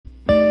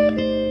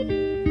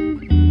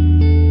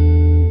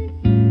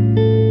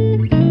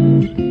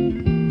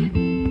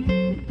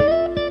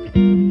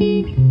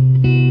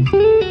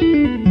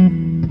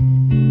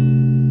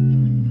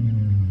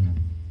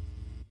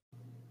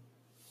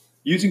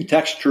using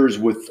textures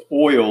with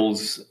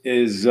oils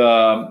is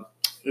a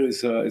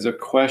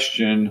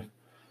question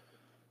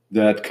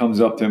that comes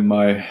up in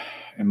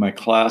my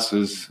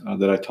classes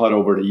that I taught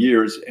over the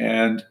years,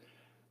 and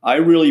I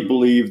really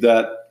believe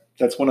that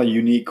that's one of the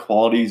unique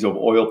qualities of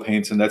oil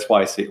paints, and that's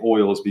why I say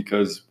oils,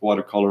 because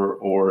watercolor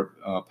or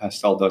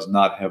pastel does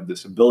not have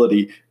this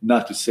ability.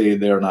 Not to say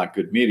they're not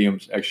good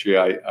mediums. Actually,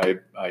 I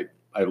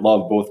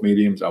love both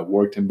mediums. I've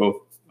worked in both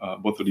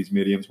of these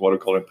mediums,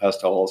 watercolor and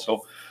pastel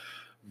also.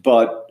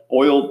 But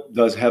oil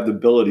does have the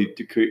ability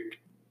to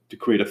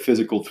create a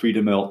physical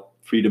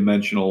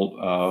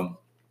three-dimensional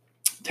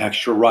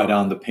texture right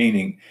on the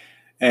painting.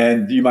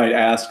 And you might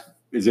ask,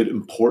 is it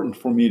important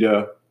for me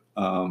to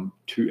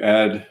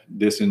add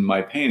this in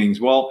my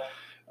paintings? Well,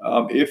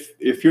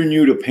 if you're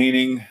new to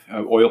painting,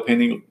 oil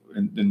painting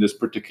in this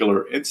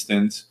particular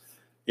instance,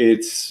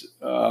 it's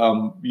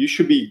you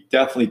should be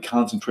definitely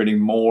concentrating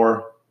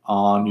more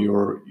on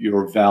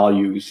your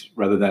values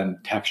rather than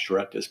texture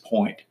at this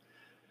point.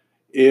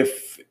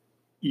 If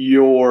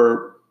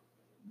you're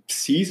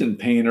seasoned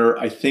painter,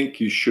 I think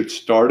you should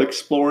start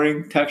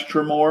exploring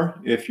texture more.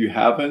 If you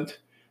haven't,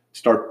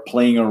 start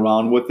playing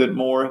around with it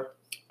more.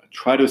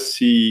 Try to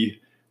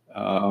see,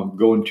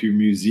 go into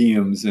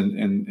museums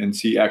and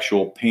see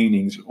actual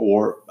paintings,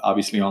 or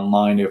obviously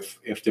online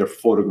if they're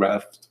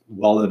photographed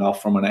well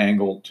enough from an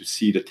angle to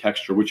see the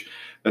texture. Which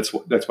that's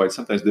why it's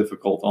sometimes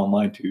difficult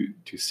online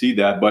to see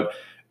that, but.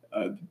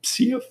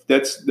 See if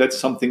that's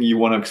something you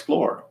want to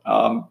explore.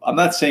 I'm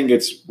not saying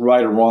it's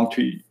right or wrong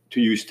to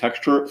use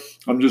texture.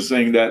 I'm just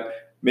saying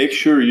that make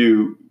sure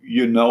you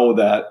know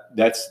that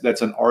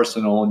that's an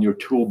arsenal in your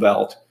tool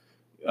belt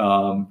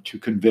to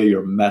convey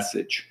your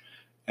message.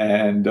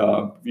 And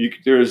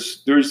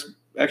there's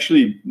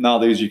actually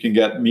nowadays you can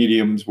get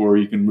mediums where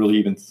you can really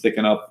even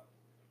thicken up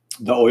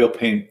the oil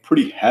paint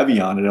pretty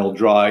heavy on it. It'll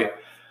dry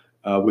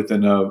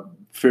within a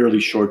fairly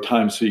short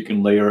time, so you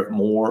can layer it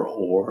more.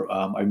 Or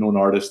I've known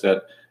artists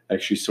that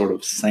actually sort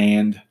of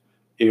sand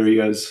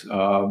areas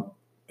and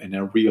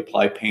then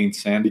reapply paint,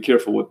 sand. Be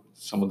careful with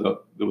some of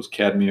those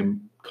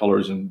cadmium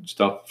colors and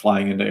stuff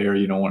flying in the air.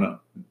 You don't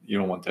want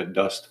that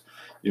dust.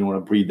 You don't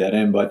want to breathe that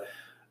in. But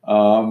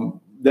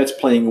that's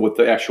playing with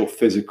the actual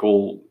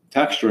physical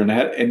texture, and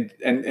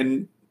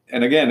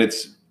again,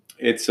 it's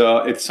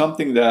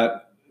something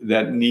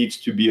that needs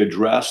to be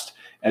addressed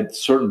at a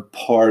certain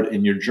part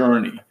in your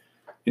journey.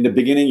 In the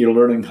beginning, you're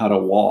learning how to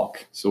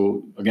walk.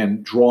 So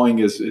again, drawing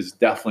is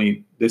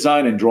definitely,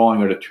 design and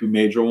drawing are the two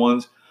major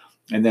ones,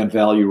 and then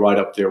value right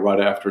up there,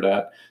 right after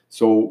that.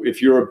 So if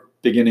you're a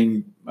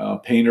beginning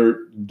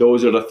painter,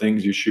 those are the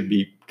things you should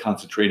be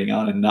concentrating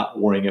on and not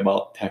worrying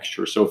about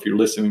texture. So if you're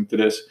listening to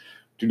this,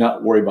 do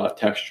not worry about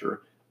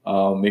texture.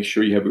 Make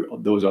sure you have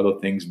those other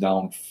things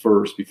down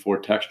first before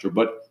texture.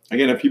 But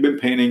again, if you've been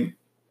painting,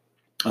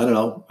 I don't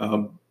know,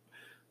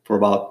 for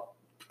about,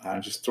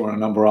 just throwing a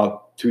number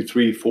out, 2,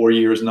 3, 4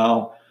 years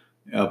now,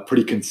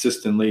 pretty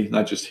consistently,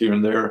 not just here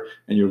and there,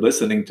 and you're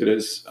listening to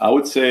this, I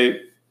would say,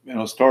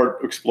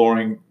 start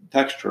exploring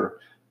texture.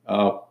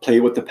 Play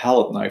with the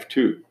palette knife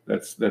too.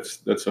 That's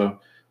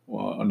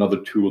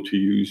another tool to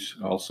use.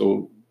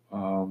 Also,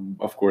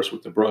 of course,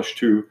 with the brush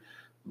too.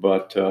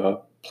 But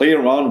play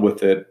around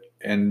with it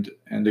and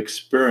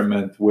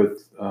experiment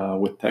with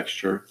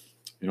texture.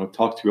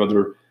 Talk to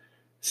other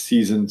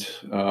seasoned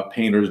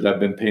painters that have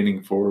been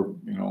painting for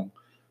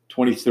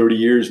 20, 30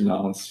 years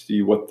now, and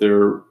see what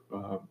their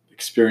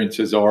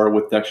experiences are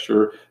with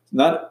texture.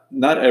 Not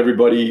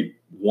everybody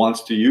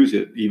wants to use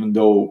it, even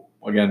though,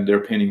 again,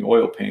 they're painting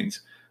oil paints,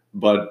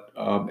 but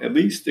at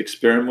least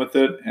experiment with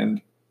it.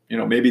 And,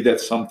 maybe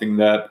that's something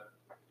that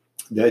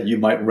you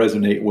might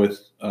resonate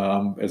with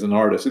as an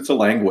artist. It's a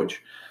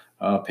language.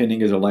 Painting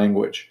is a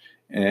language.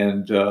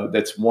 And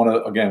that's one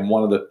of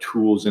the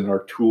tools in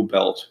our tool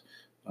belt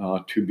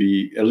to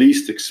be at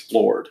least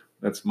explored.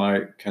 That's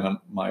my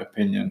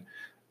opinion.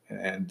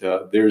 And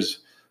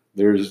there's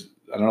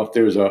I don't know if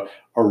there's a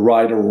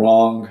right or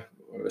wrong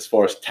as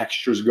far as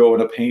textures go in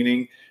a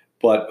painting,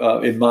 but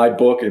in my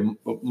book, in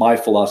my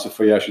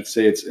philosophy, I should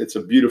say, it's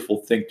a beautiful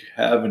thing to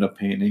have in a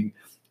painting,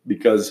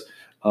 because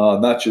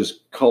not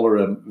just color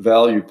and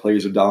value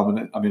plays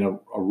a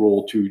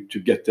role to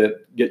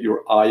get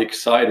your eye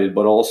excited,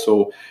 but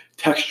also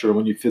texture.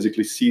 When you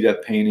physically see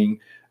that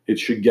painting, it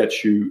should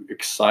get you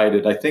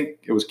excited. I think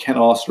it was Ken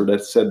Oster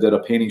that said that a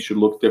painting should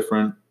look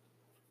different,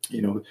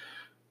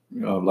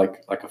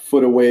 like a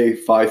foot away,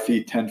 5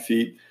 feet, 10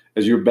 feet.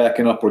 As you're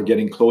backing up or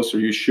getting closer,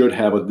 you should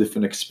have a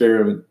different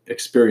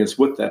experience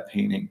with that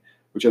painting,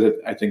 which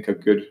I think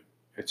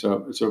it's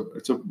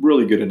a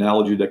really good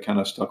analogy that kind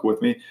of stuck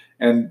with me.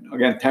 And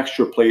again,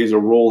 texture plays a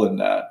role in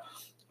that.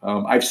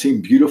 I've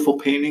seen beautiful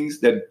paintings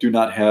that do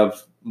not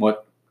have much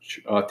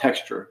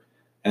texture,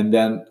 and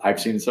then I've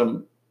seen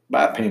some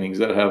bad paintings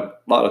that have a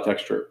lot of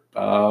texture.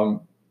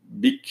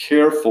 Be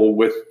careful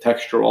with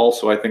texture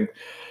also. I think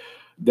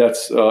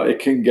that's it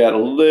can get a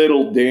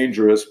little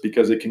dangerous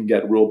because it can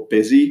get real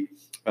busy.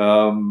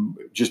 I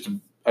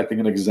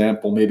think an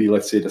example, maybe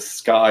let's say the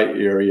sky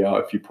area,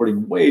 if you're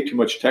putting way too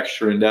much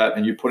texture in that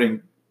and you're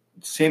putting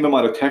same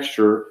amount of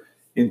texture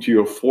into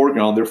your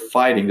foreground, they're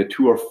fighting. The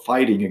two are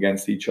fighting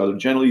against each other.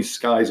 Generally,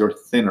 skies are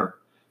thinner.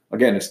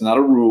 Again, it's not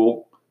a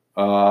rule.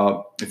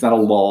 It's not a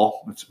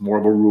law. It's more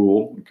of a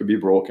rule. It could be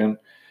broken.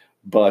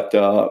 But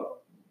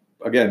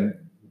again,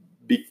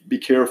 be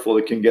careful.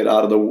 It can get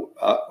out of the.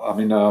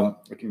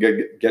 It can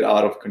get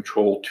out of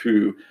control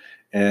too.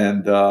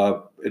 And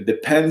it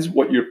depends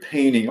what you're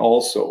painting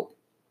also.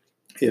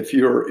 If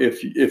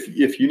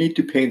you need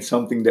to paint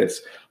something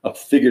that's a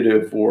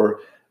figurative or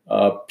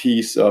a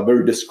piece, a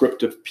very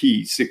descriptive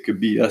piece, it could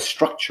be a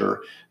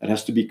structure that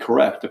has to be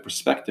correct, a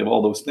perspective,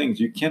 all those things.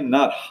 You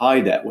cannot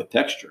hide that with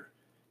texture.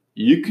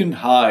 You can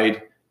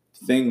hide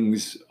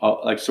things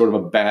like sort of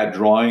a bad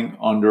drawing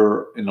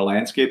in a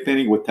landscape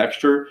painting with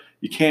texture.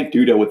 You can't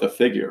do that with a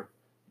figure,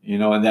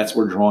 and that's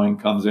where drawing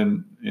comes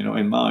in,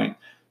 in mind.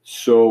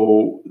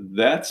 So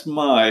that's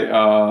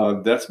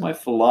my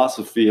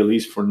philosophy, at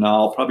least for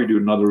now. I'll probably do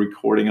another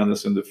recording on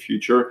this in the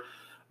future.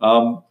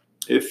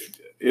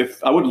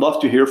 If I would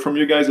love to hear from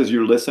you guys as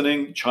you're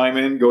listening, chime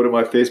in, go to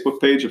my Facebook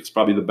page. It's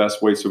probably the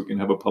best way so we can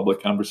have a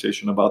public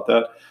conversation about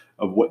that,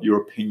 of what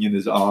your opinion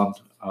is on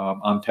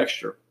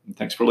texture. And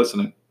thanks for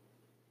listening.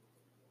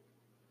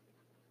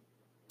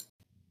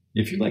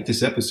 If you like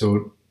this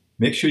episode,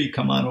 make sure you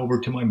come on over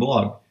to my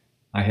blog.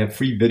 I have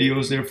free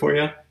videos there for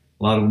you. A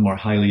lot of them are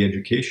highly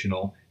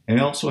educational, and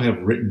I also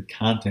have written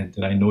content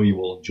that I know you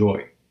will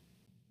enjoy.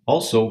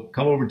 Also,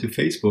 come over to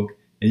Facebook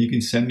and you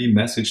can send me a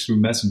message through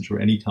Messenger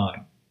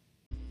anytime.